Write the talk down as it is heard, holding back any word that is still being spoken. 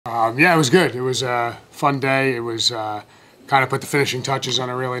Yeah, it was good. It was a fun day. It was kind of put the finishing touches on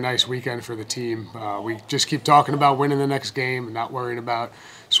a really nice weekend for the team. We just keep talking about winning the next game and not worrying about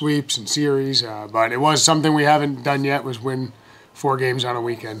sweeps and series. But it was something we haven't done yet, was win 4 games on a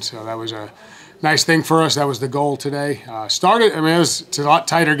weekend. So that was a nice thing for us. That was the goal today. It's a lot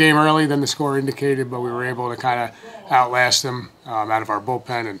tighter game early than the score indicated, but we were able to kind of outlast them out of our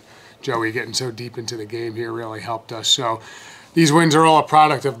bullpen. And Joey getting so deep into the game here really helped us. So these wins are all a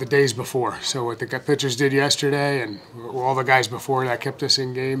product of the days before. So what the pitchers did yesterday and all the guys before that kept us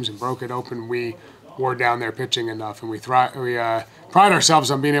in games and broke it open, we wore down their pitching enough. And we pride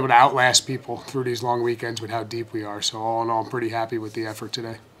ourselves on being able to outlast people through these long weekends with how deep we are. So all in all, I'm pretty happy with the effort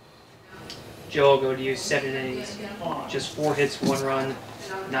today. Joe, I'll go to you. 7 innings, just 4 hits, 1 run,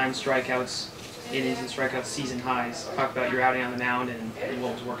 9 strikeouts, innings and strikeouts, season highs. Talk about your outing on the mound and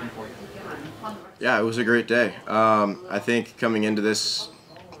what was working for you. Yeah, it was a great day. I think coming into this,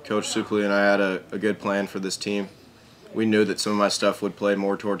 Coach Sukli and I had a good plan for this team. We knew that some of my stuff would play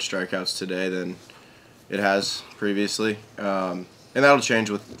more towards strikeouts today than it has previously. And that'll change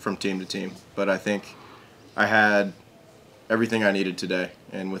from team to team. But I think I had everything I needed today.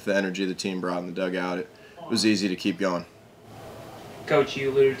 And with the energy the team brought in the dugout, it was easy to keep going. Coach, you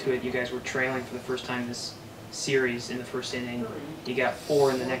alluded to it. You guys were trailing for the first time this series in the first inning. You got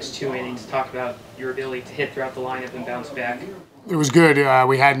 4 in the next 2 innings. Talk about your ability to hit throughout the lineup and bounce back. It was good.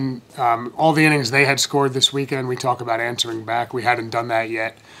 We hadn't all the innings they had scored this weekend. We talk about answering back. We hadn't done that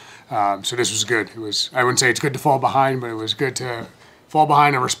yet, so this was good. It was. I wouldn't say it's good to fall behind, but it was good to fall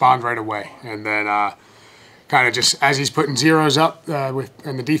behind and respond right away. And then kind of just as he's putting zeros up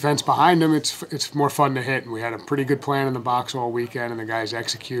and the defense behind him, it's more fun to hit. And we had a pretty good plan in the box all weekend, and the guys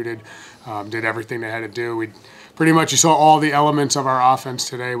executed, did everything they had to do. You saw all the elements of our offense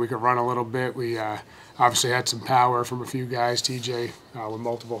today. We could run a little bit. We obviously had some power from a few guys, TJ with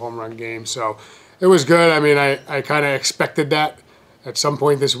multiple home run games. So it was good. I mean, I kind of expected that at some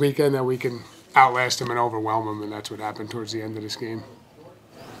point this weekend that we can outlast him and overwhelm him, and that's what happened towards the end of this game.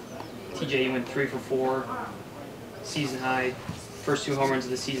 TJ, you went 3 for 4, season high, first 2 home runs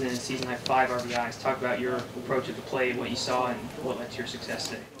of the season, and season high 5 RBIs. Talk about your approach at the plate, what you saw, and what led to your success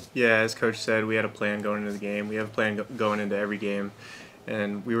today. Yeah, as Coach said, we had a plan going into the game. We have a plan going into every game,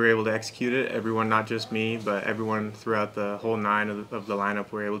 and we were able to execute it. Everyone, not just me, but everyone throughout the whole 9 of the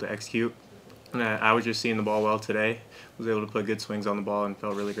lineup were able to execute. And I was just seeing the ball well today. Was able to put good swings on the ball and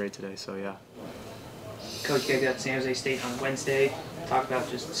felt really great today, so yeah. Coach, you guys got San Jose State on Wednesday. Talk about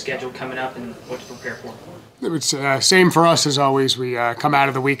just the schedule coming up and what to prepare for. It's same for us as always. We come out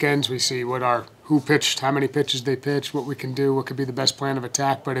of the weekends, we see who pitched, how many pitches they pitched, what we can do, what could be the best plan of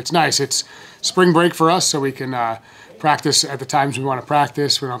attack. But it's nice. It's spring break for us, so we can practice at the times we want to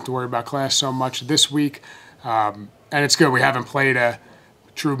practice. We don't have to worry about class so much this week. And it's good. We haven't played a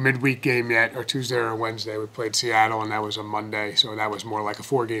true midweek game yet, or Tuesday or Wednesday. We played Seattle, and that was a Monday, so that was more like a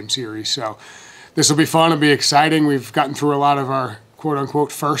 4-game series. So this will be fun. It'll be exciting. We've gotten through a lot of our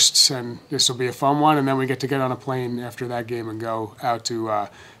quote-unquote firsts, and this will be a fun one. And then we get to get on a plane after that game and go out to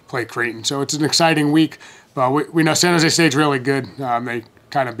play Creighton. So it's an exciting week. But we know San Jose State's really good. They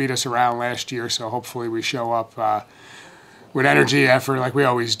kind of beat us around last year, so hopefully we show up with energy, effort, like we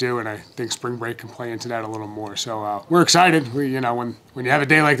always do. And I think spring break can play into that a little more. So we're excited. When you have a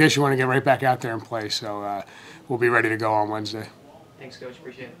day like this, you want to get right back out there and play. So we'll be ready to go on Wednesday. Thanks, Coach.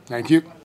 Appreciate it. Thank you.